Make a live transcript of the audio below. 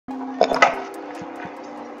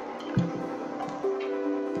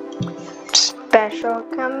Special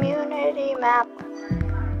community map.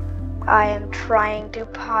 I am trying to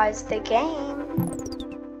pause the game.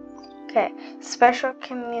 Okay, special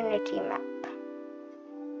community map.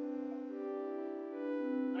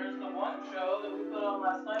 There's the one show that we put on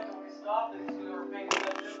last night when we stopped it because we were paying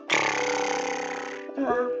attention.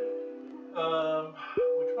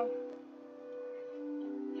 Which one?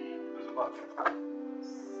 There's a bunch.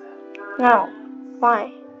 No.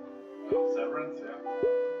 Why? Oh, Severance, yeah.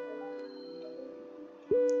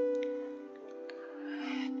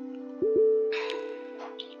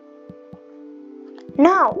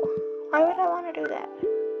 No. Why would I want to do that?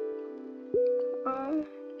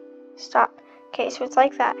 Stop. Okay, so it's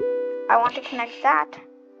like that. I want to connect that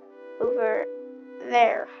over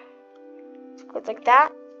there. So it's like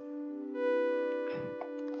that.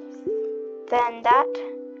 Then that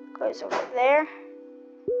goes over there.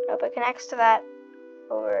 Nope, it connects to that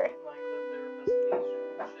over. I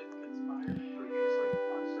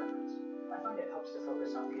find it helps to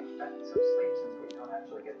focus on the effects of sleep since we don't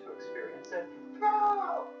actually get to experience it.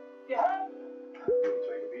 No! Yeah. Take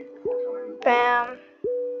a beat before telling the Bam.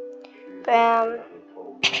 Bam.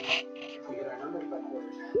 If we get our numbers by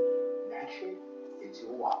quarters end, next year, it's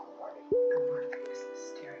your waffle party. The work is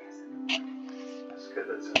mysterious in the morning. That's good,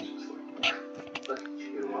 that sounds just like look at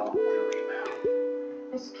you all doing now.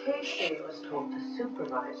 Miss Casey was told to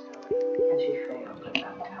supervise Ellie, and she failed at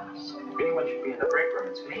that task. If anyone should be in the break room,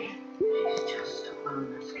 it's me. She's just a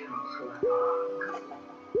wellness counselor.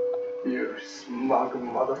 You smug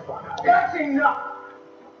motherfucker. That's enough!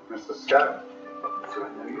 Mr. Scott, do I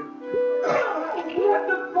know you? What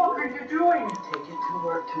the fuck are you doing? Take it to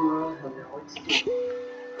work tomorrow, he'll know it's due.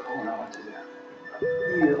 I don't know what to do.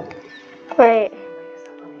 You. Wait. Wake us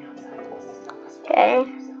up on the outside to stop us. Okay.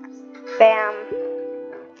 Bam.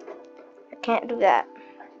 I can't do that.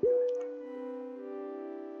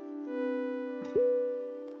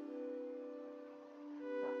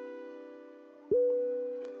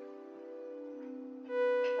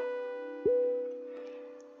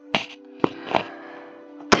 I can do it.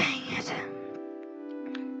 Dang it.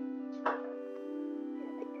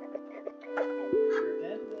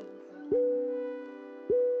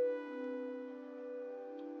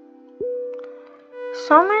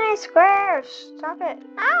 So many squares. Stop it.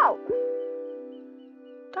 Ow!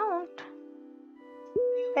 Don't.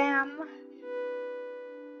 Bam.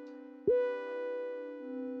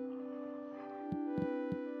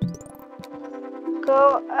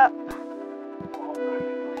 Go up.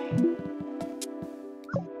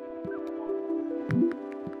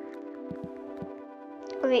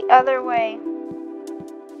 The other way.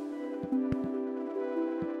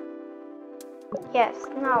 Yes,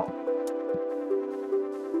 no.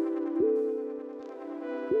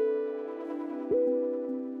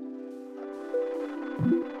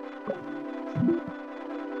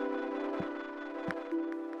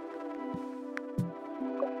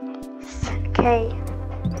 Okay.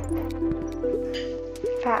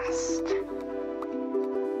 Fast.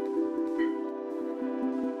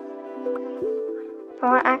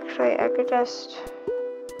 Well, actually, I could just.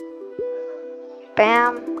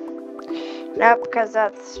 Bam. Nope, because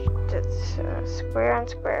that's square and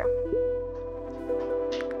square.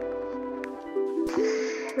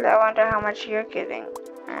 I wonder how much you're getting.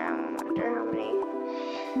 I wonder how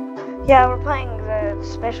many. Yeah, we're playing the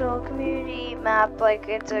special community map. Like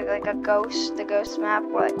it's like a ghost, the ghost map.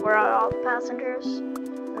 Where like we're all the passengers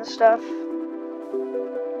and stuff.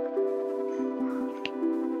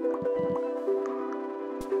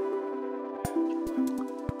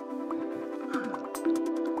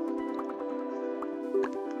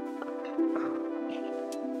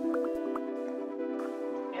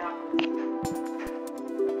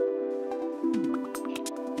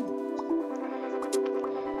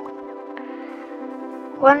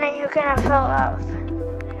 When are you gonna fill up?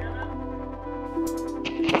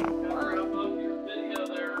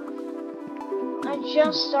 I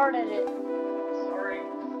just started it. Sorry.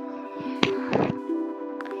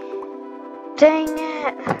 Dang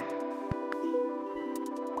it.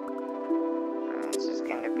 This is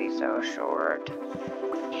gonna be so short.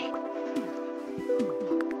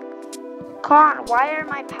 Come on, why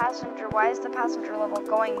is the passenger level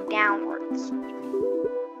going downwards?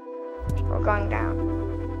 We're going down.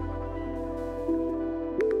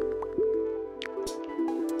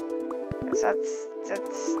 That's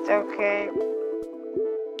okay.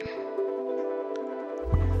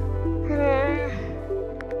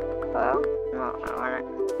 Well, no, I want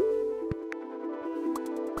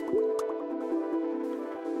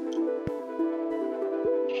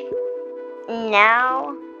it.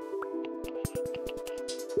 Now.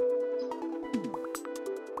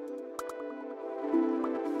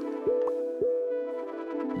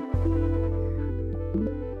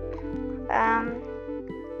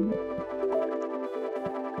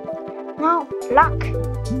 No, luck.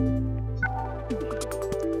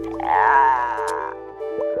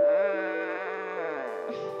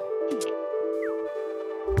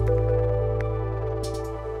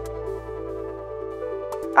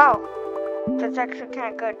 Oh, that's actually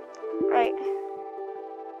kind of good, right?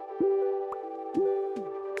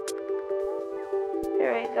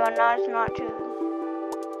 There we go. Now it's not too.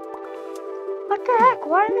 What the heck?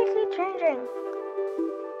 Why do they keep changing?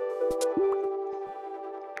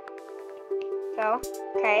 Go.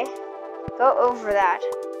 Okay. Go over that.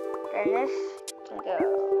 And this can go.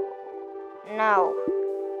 No.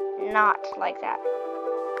 Not like that.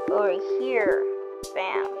 Over here.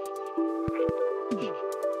 Bam.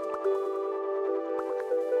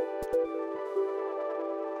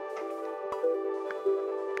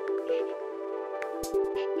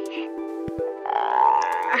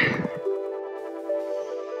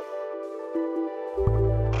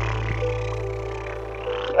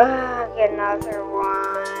 Get another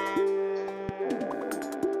one.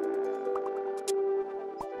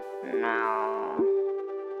 No.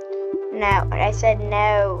 No. I said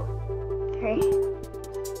no. 3.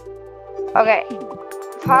 Okay.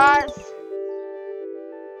 Pause.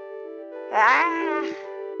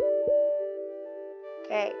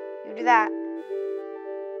 Okay. You do that.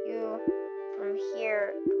 You from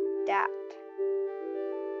here do that.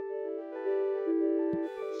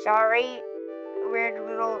 Sorry. Weird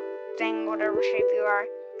little thing, whatever shape you are,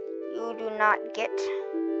 you do not get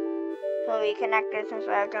to be connected since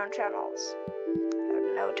I have no tunnels. I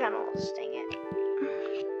have no tunnels, dang it.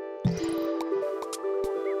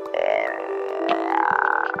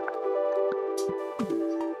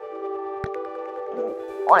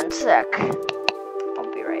 1 sec.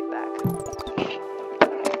 I'll be right back.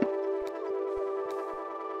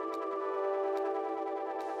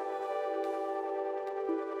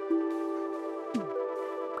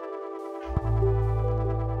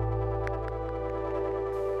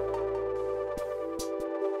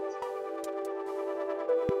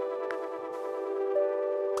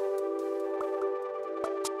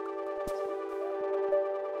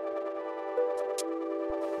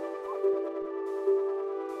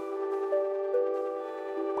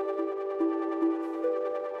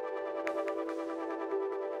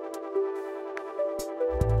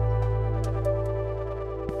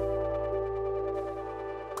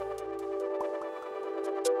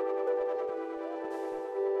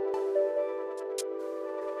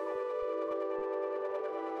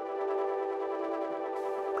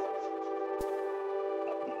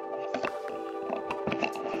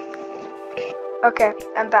 Okay,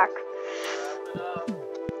 I'm back.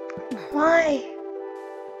 Why?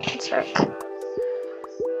 It's okay.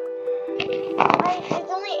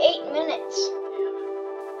 It's only 8 minutes.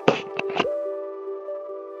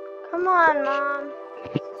 Come on, Mom.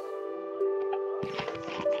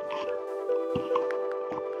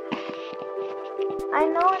 I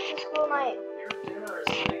know it's a school night. Your dinner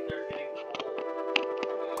is sitting there getting cold.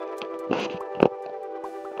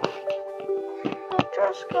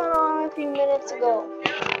 I just got on a few minutes ago.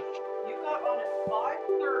 You got on at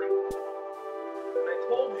 5:30. And I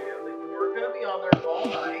told you that you were going to be on there all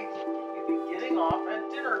night. You'd be getting off at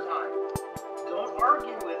dinner time. Don't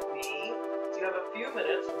argue with me. You have a few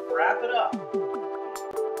minutes. Wrap it up.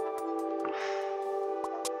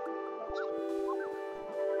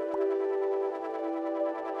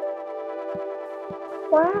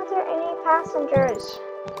 Why aren't there any passengers?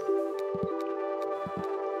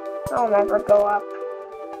 I'll never go up.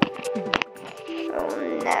 I'll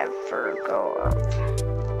never go up.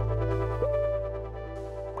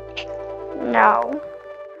 No.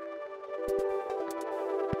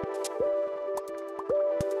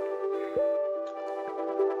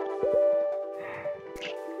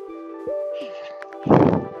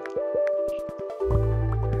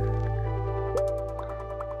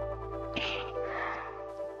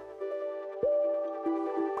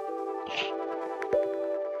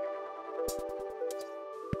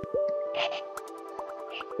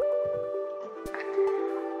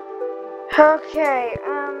 Okay,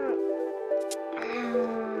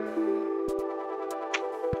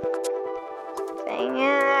 dang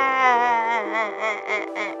it.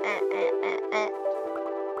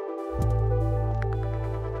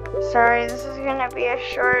 Sorry, this is gonna be a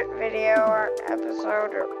short video or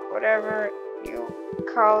episode or whatever you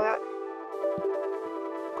call it.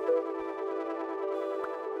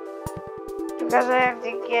 Because I have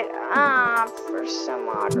to get up for some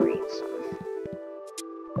odd reason.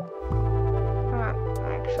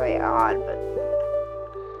 Actually odd, but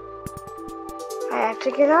I have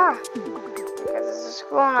to get off because it's a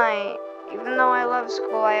school night. Even though I love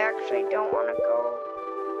school, I actually don't want to go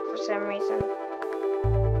for some reason.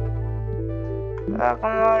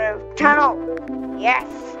 Locomotive tunnel. Yes.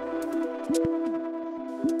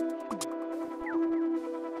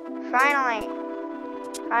 Finally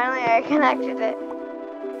I connected it.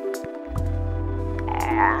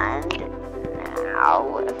 And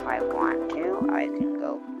now, if I want to, I can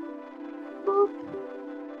go boop,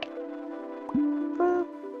 boop,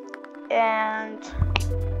 and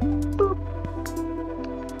boop.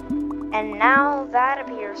 And now that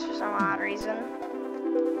appears for some odd reason.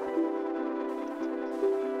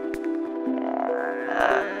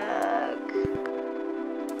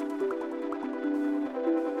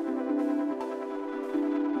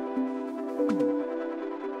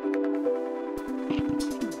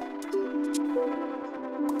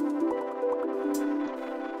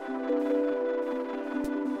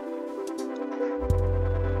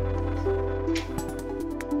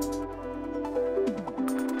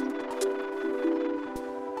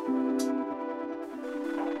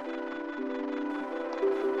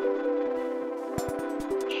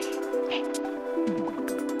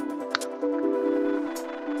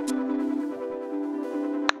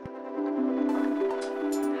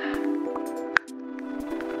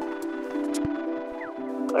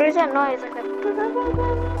 What is that noise? Like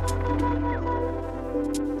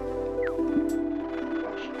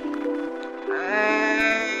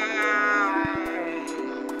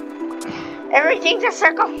everything's a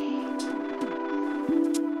circle.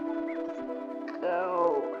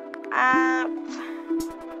 Go up.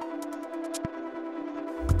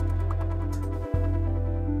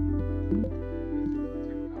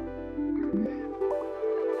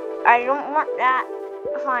 I don't want that.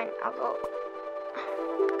 Fine, I'll go.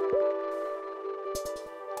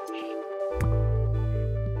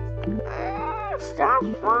 Stop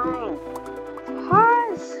flying.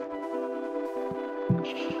 Pause.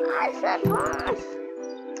 I said pause.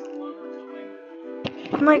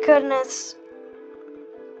 My goodness.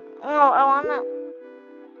 Oh, I wanna.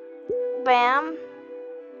 Bam.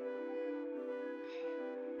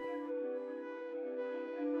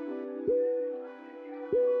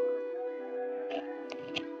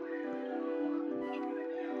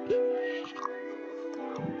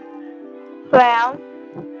 Bam.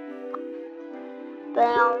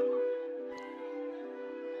 Bam.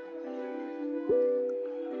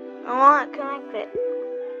 I want to connect it.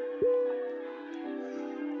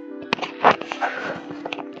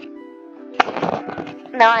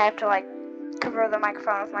 Now I have to like cover the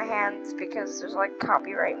microphone with my hands because there's like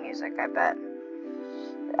copyright music, I bet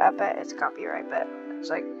it's copyright, but it's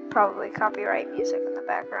like probably copyright music in the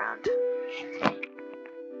background.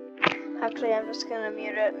 Actually, I'm just gonna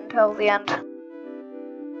mute it until the end.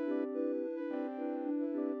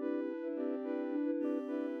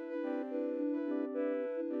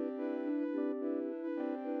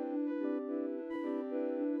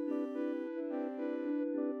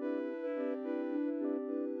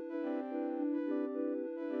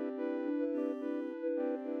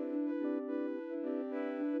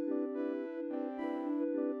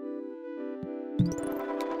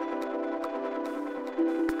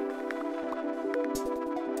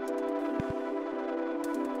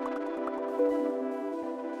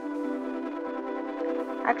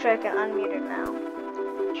 Actually, I can unmute it now.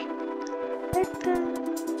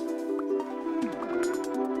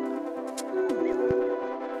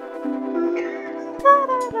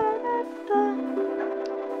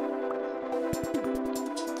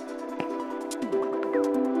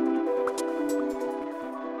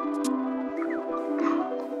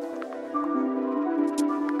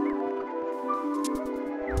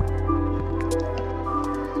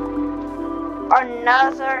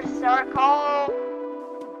 Another circle.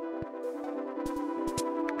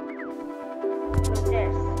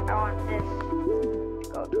 This. I want this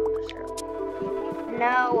to go to the circle.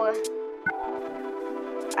 No.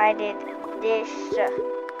 I did this.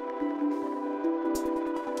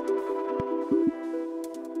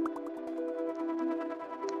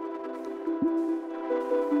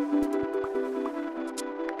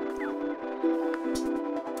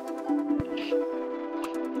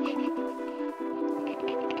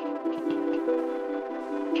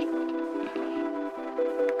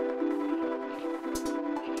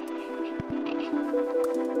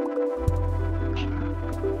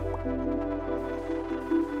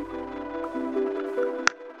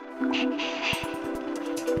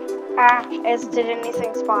 Did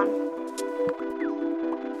anything spawn?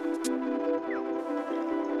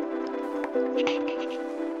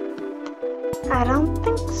 I don't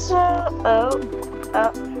think so. Oh.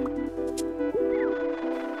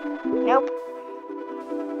 Nope.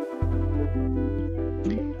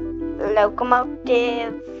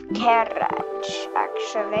 Locomotive carriage,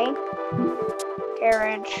 actually.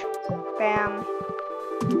 Carriage, bam.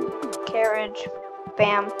 Carriage,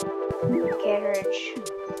 bam. Carriage,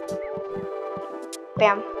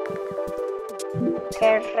 bam.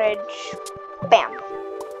 Carriage, bam.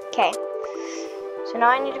 Okay. So now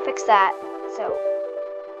I need to fix that. So,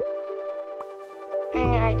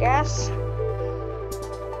 and I guess,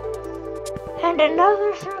 and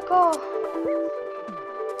another circle.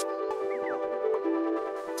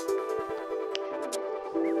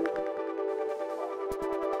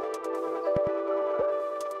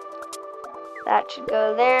 That should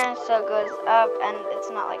go there, so it goes up, and it's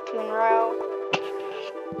not like 2 in a row.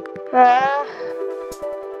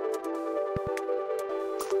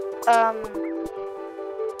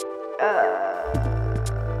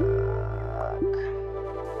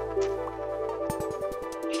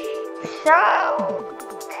 So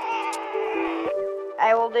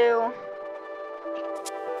I will do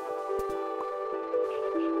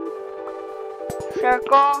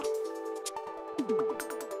circle,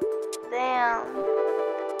 then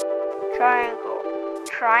triangle,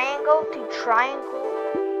 triangle to triangle,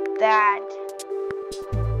 that,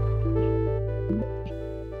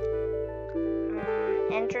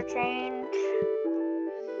 interchange.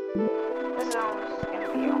 This is almost gonna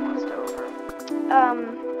be almost over.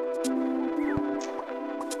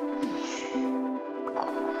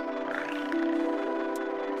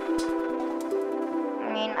 I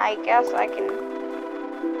mean, I guess I can,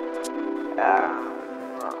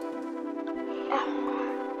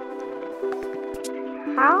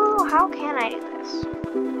 how can I do this?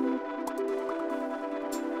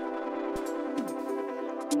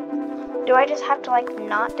 Do I just have to, like,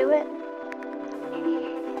 not do it?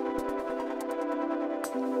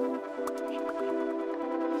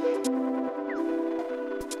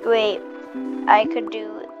 Wait, I could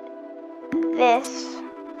do this.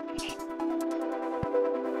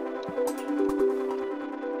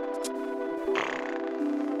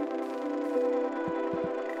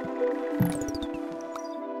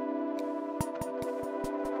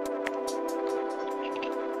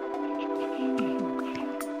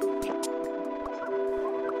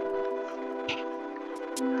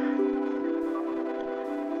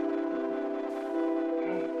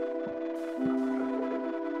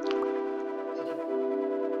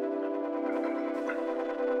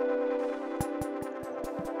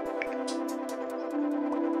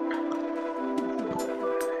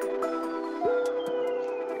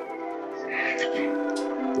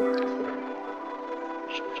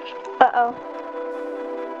 Uh-oh.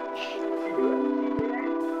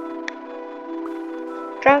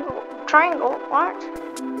 Triangle, what?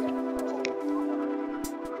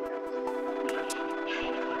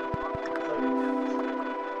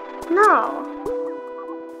 No.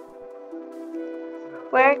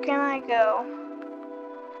 Where can I go?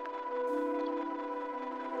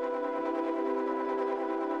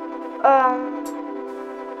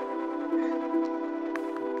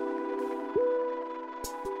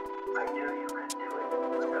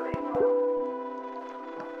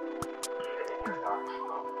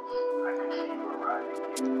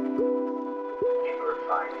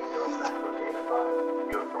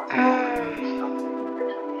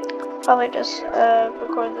 Probably just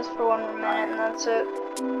record this for 1 more minute and that's it.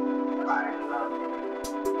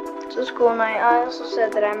 So school night. I also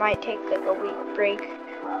said that I might take like a week break,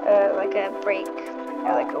 like a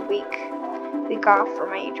week off for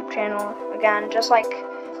my YouTube channel again, just like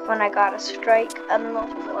when I got a strike. I don't know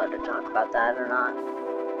if I'm allowed to talk about that or not,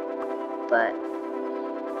 but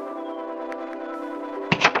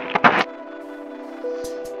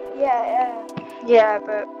yeah,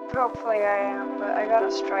 but hopefully I am. But I got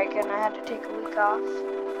a strike and I had to take a week off.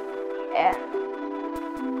 And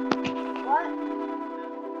what?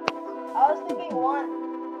 I was thinking 1.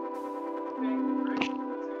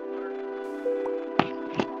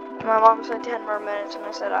 My mom said 10 more minutes, and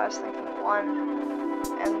I said I was thinking 1.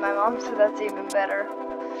 And my mom said that's even better.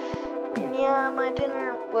 And yeah, my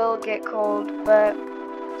dinner will get cold, but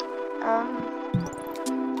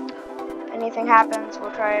anything happens,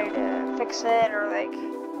 we'll try to fix it or like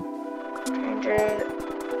change it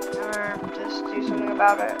or just do something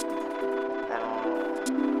about it. Then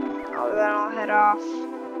I'll head off.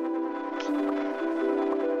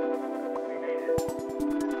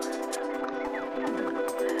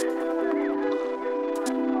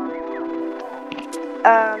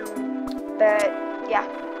 But yeah.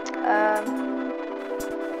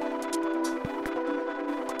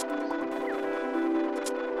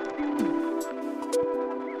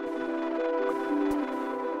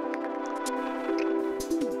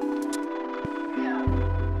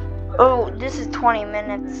 Oh, this this is 20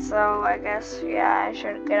 minutes, so I guess, yeah, I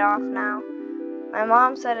should get off now. My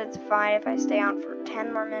mom said it's fine if I stay on for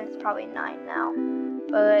 10 more minutes, probably 9 now.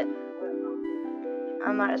 But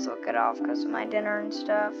I might as well get off because of my dinner and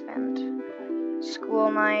stuff and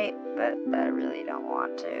school night. But I really don't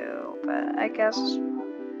want to. But I guess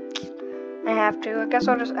I have to. I guess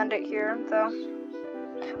I'll just end it here, though.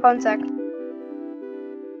 1 sec.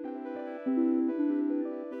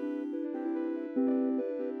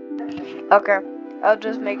 Okay. I was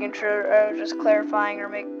just making sure, just clarifying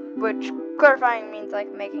which clarifying means like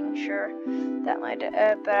making sure that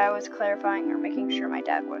but I was clarifying or making sure my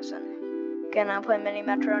dad wasn't gonna play Mini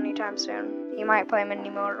Metro anytime soon. He might play Mini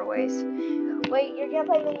Motorways. Wait, you're gonna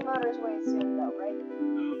play Mini Motorways soon though, right?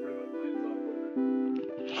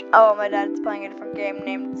 Oh, my dad's playing a different game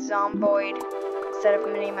named Zomboid instead of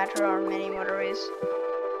Mini Metro or Mini Motorways.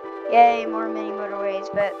 Yay, more Mini Motorways,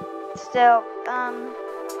 but still,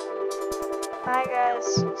 bye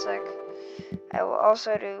guys. It's like, I will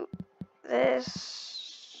also do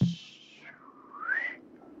this.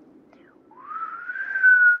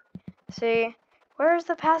 See, where's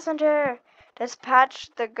the passenger?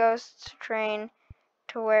 Dispatch the ghost train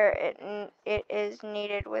to where it is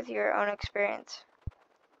needed with your own experience.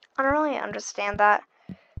 I don't really understand that.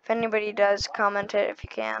 If anybody does, comment it if you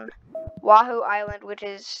can. Wahoo Island, which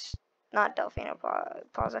is not Delfino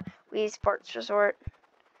Plaza, Wii Sports Resort.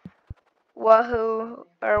 Wahoo,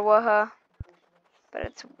 or Waha, but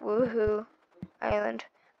it's Woohoo Island,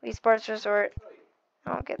 Wii Sports Resort.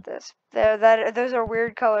 I don't get this. Those are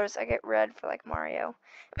weird colors. I get red for like Mario.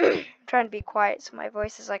 I'm trying to be quiet so my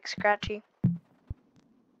voice is like scratchy.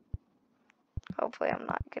 Hopefully I'm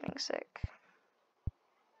not getting sick.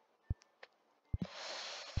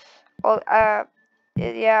 Well,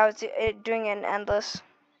 yeah, I was doing an endless,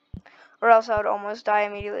 or else I would almost die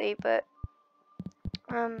immediately, but,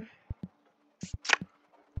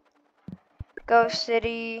 Ghost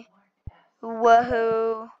City,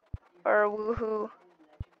 Woohoo, or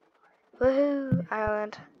Woohoo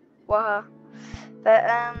Island, Waha. But,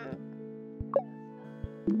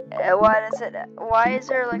 why is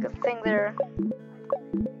there like a thing there?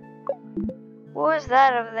 What was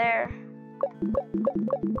that over there?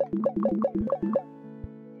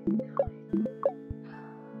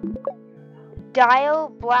 Dial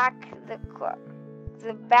back the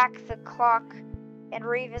clock, and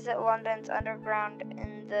revisit London's underground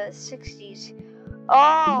in the 60s.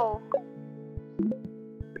 Oh!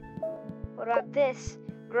 What about this?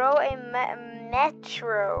 Grow a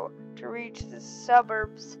metro to reach the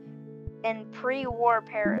suburbs in pre-war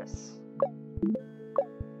Paris.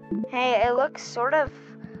 Hey, it looks sort of,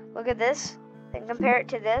 look at this, then compare it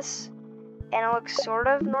to this, and it looks sort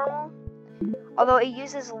of normal. Although it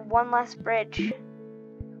uses one less bridge.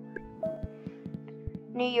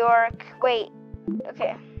 New York, wait,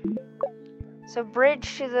 okay. So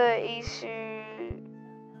bridge to the east,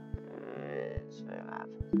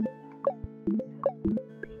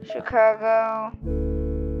 Chicago.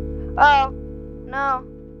 Oh,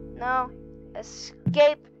 no,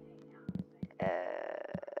 escape,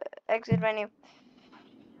 exit menu.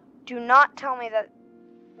 Do not tell me that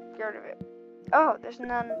you're rid of it. Oh, there's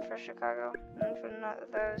none for Chicago. None for none of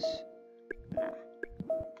those. No.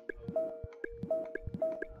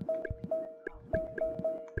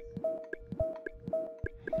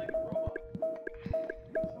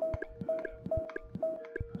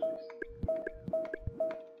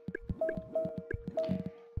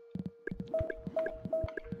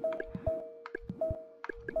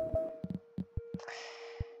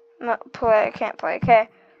 I can't play. Okay.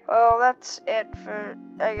 Well, that's it for,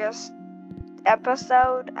 I guess,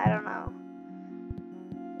 episode. I don't know.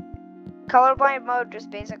 Colorblind mode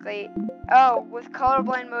just basically. Oh, with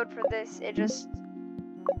colorblind mode for this, it just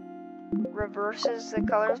reverses the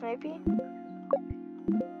colors, maybe.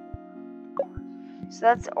 So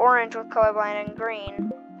that's orange with colorblind and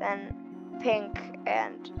green, then pink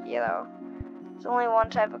and yellow. There's only one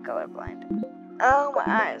type of colorblind. Oh, my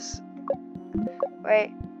eyes.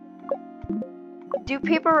 Wait. Do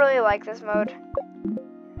people really like this mode?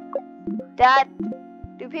 Dad,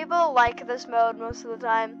 do people like this mode most of the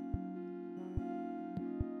time?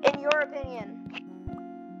 In your opinion?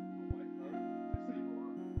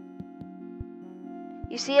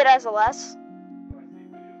 You see it as a less?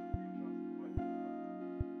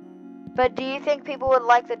 But do you think people would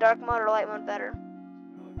like the dark mode or light mode better?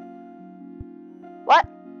 What?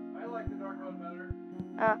 I like the dark mode better.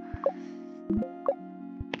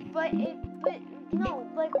 But no,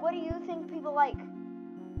 like, what do you think people like?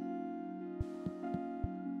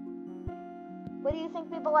 What do you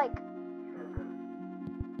think people like?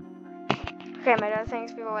 Okay, my dad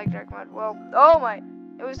thinks people like dark mode. Well, oh my.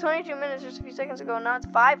 It was 22 minutes just a few seconds ago. Now it's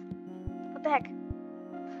 5. What the heck?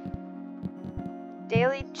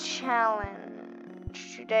 Daily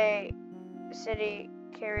challenge. Today. City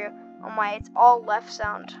karaoke. Oh my, it's all left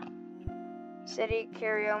sound. City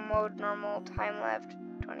karaoke mode normal. Time left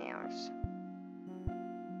 20 hours.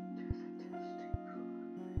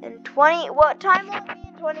 In 20. What time will it be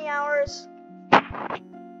in 20 hours?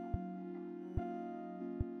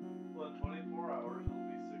 Well, in 24 hours, it'll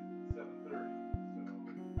be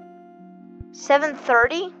 7:30.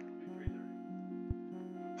 7:30?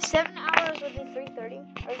 3:30. 7 hours would be 3:30.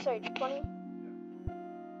 Or sorry, 20.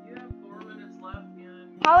 You have 4 minutes left,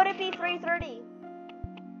 and How would it be 3:30?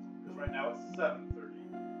 because right now it's 7:30.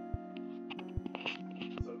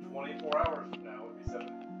 So 24 hours from now would be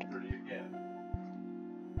 7:30 again.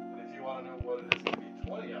 And if you want to know what it is going to be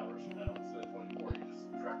 20 hours from now instead of 24, you just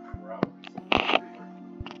subtract 4 hours.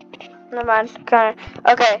 Never mind. Kinda.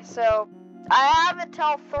 Okay, so I have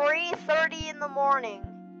until 3:30 in the morning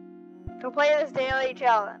to play this daily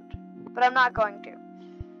challenge, but I'm not going to.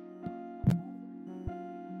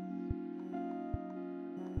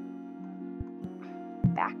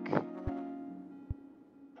 Back.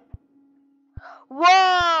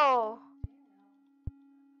 Whoa!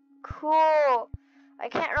 Cool. I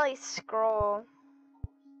can't really scroll.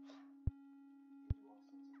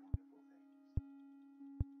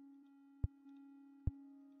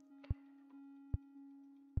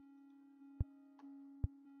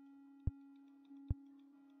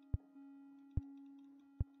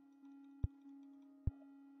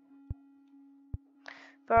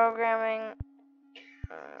 Programming.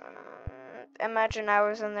 Imagine I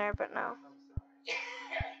was in there, but no.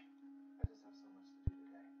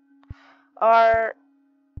 Or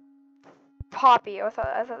Poppy. I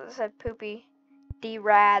thought it said Poopy.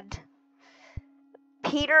 D-Rad.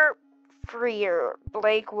 Peter Freer.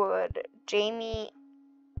 Blake Wood. Jamie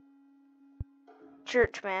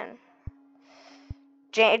Churchman.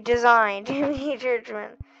 Design. Jamie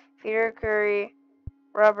Churchman. Peter Curry.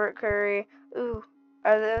 Robert Curry. Ooh.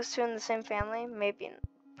 Are those two in the same family? Maybe.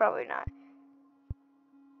 Probably not.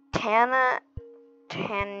 Tana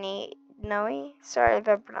Taninoe? Sorry if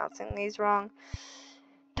I'm pronouncing these wrong.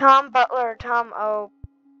 Tom Butler. Tom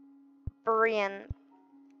O'Brien.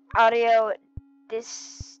 Audio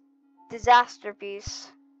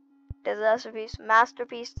Disasterpiece. Disasterpiece.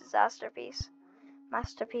 Masterpiece. Disasterpiece.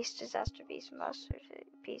 Masterpiece. Disasterpiece.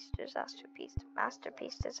 Masterpiece. Disasterpiece.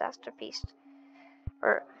 Masterpiece. Disasterpiece.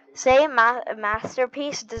 Or say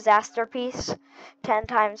masterpiece. Disasterpiece 10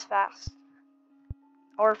 times fast.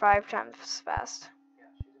 Or 5 times fast.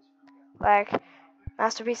 Like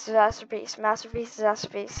masterpiece. Disasterpiece. Masterpiece.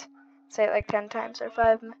 Disasterpiece. Say it like 10 times or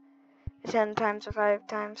 10 times or 5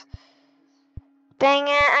 times. Dang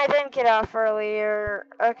it, I didn't get off earlier.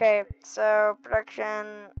 Okay, so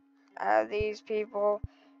production, these people,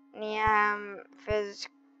 Niam,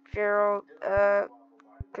 Fitzgerald,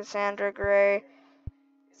 Cassandra Gray,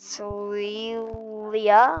 Celia,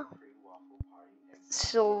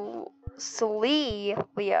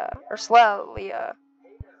 or Slelia.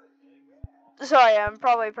 Sorry, I'm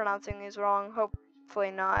probably pronouncing these wrong.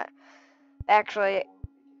 Hopefully not. Actually,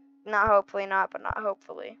 not hopefully not, but not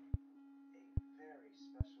hopefully.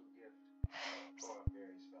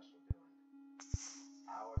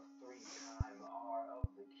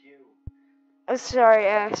 Sorry,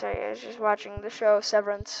 I was just watching the show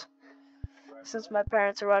Severance. Since my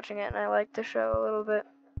parents are watching it and I like the show a little bit.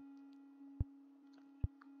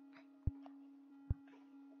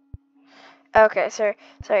 Okay, sorry.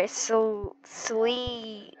 Slelia?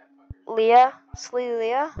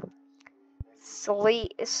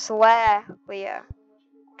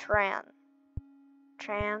 Tran.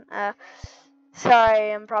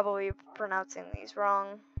 Sorry, I'm probably pronouncing these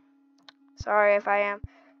wrong. Sorry if I am.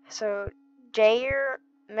 So, Jair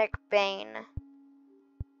McBain.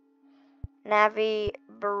 Navi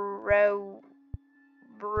Brewer.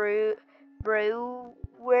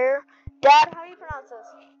 Dad, how do you pronounce this?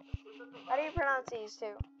 How do you pronounce these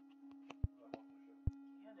two?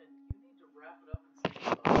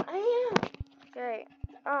 I am. Okay.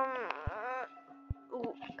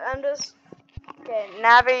 I'm just. Okay,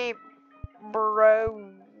 Navi Brewer.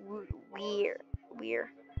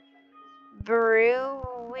 Brewer.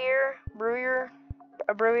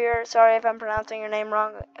 Sorry if I'm pronouncing your name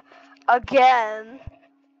wrong again.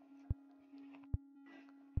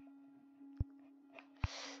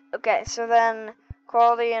 Okay, so then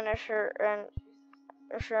quality and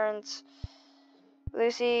assurance.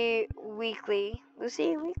 Lucy Weekly.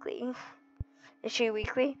 Lucy Weekly. Is she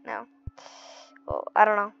weekly? No. Well, I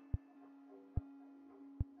don't know.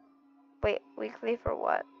 Wait, weekly for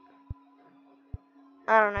what?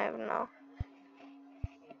 I don't even know.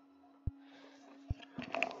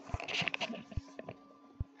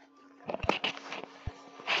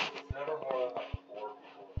 Never more than like 4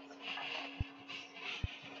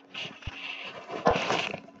 people.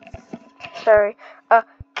 Sorry.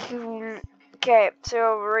 Okay,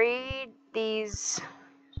 so read these.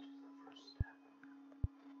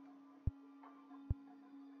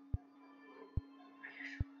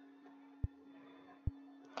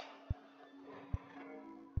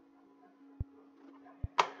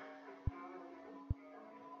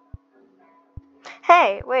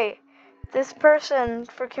 Hey, wait. This person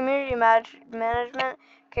for community management,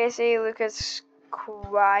 Casey Lucas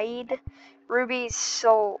Quaid, Ruby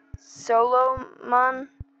Solomon.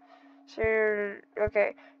 So,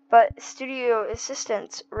 okay. But studio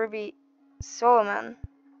assistants, Ruby Solomon.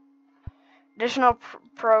 Additional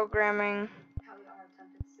programming. Kelly R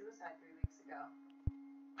attempted suicide 3 weeks ago.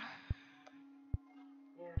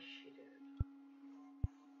 Yes, she did.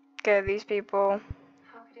 Okay, these people.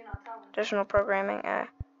 How could you not tell them? Additional programming.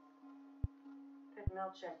 Did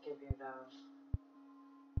Milchek give you those?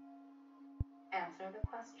 Answer the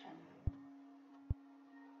question.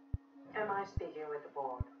 Am I speaking with the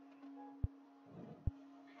board?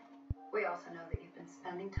 We also know that you've been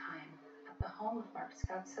spending time at the home of Mark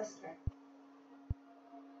Scott's sister.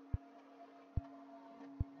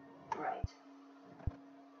 Right.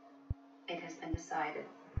 It has been decided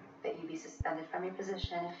that you be suspended from your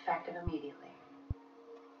position effective immediately.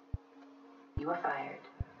 You are fired.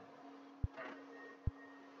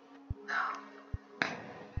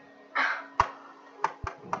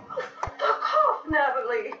 The cough,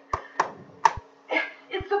 Natalie!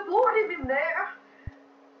 It's the board in there!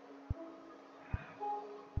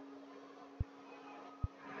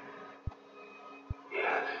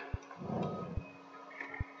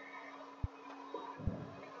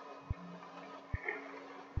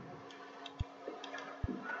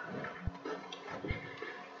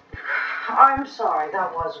 I'm sorry,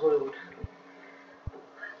 that was rude.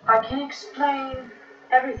 I can explain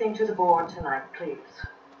everything to the board tonight, please.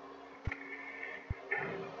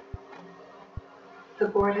 The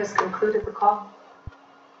board has concluded the call.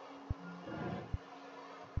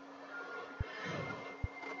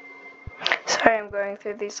 Sorry, I'm going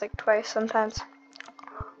through these like twice sometimes.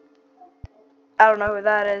 I don't know who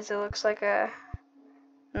that is. It looks like an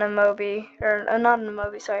Amobi, or not an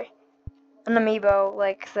Amobi, sorry. An amiibo,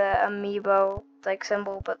 like the amiibo like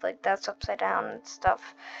symbol, but like that's upside down and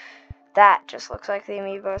stuff. That just looks like the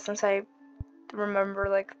amiibo since I remember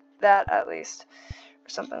like that at least, or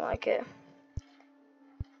something like it.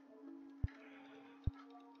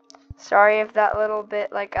 Sorry if that little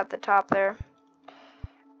bit like at the top there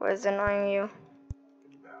was annoying you.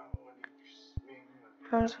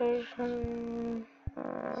 Translation.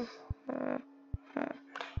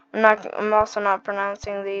 I'm also not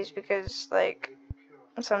pronouncing these because like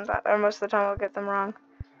sometimes or most of the time I'll get them wrong.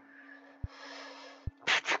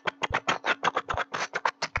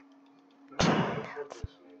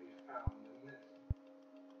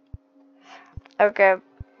 Okay.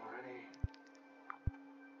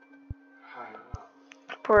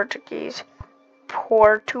 Portuguese.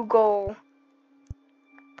 Portugal.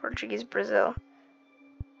 Portuguese, Brazil.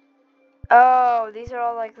 Oh, these are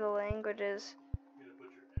all like the languages.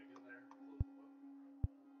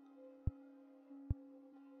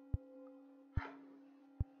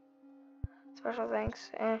 Special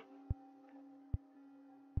thanks.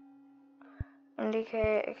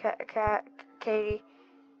 Indicate Katie.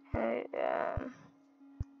 I figured it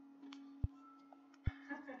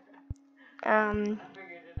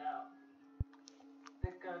out.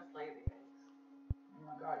 They're gonna slay the eggs. Oh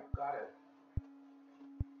my god, you got it.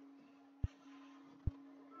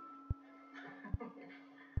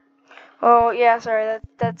 Oh yeah, sorry.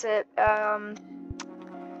 That's it. Well,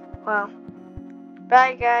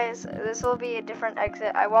 bye guys. This will be a different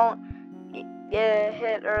exit. I won't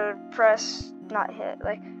hit or press, not hit.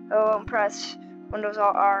 Like I won't press Windows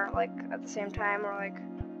Alt R like at the same time, or like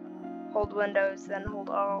hold Windows, then hold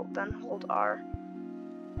Alt, then hold R,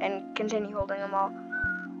 and continue holding them all,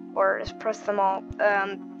 or just press them all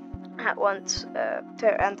at once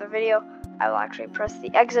to end the video. I will actually press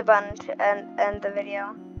the exit button to end the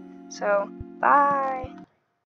video. So, bye!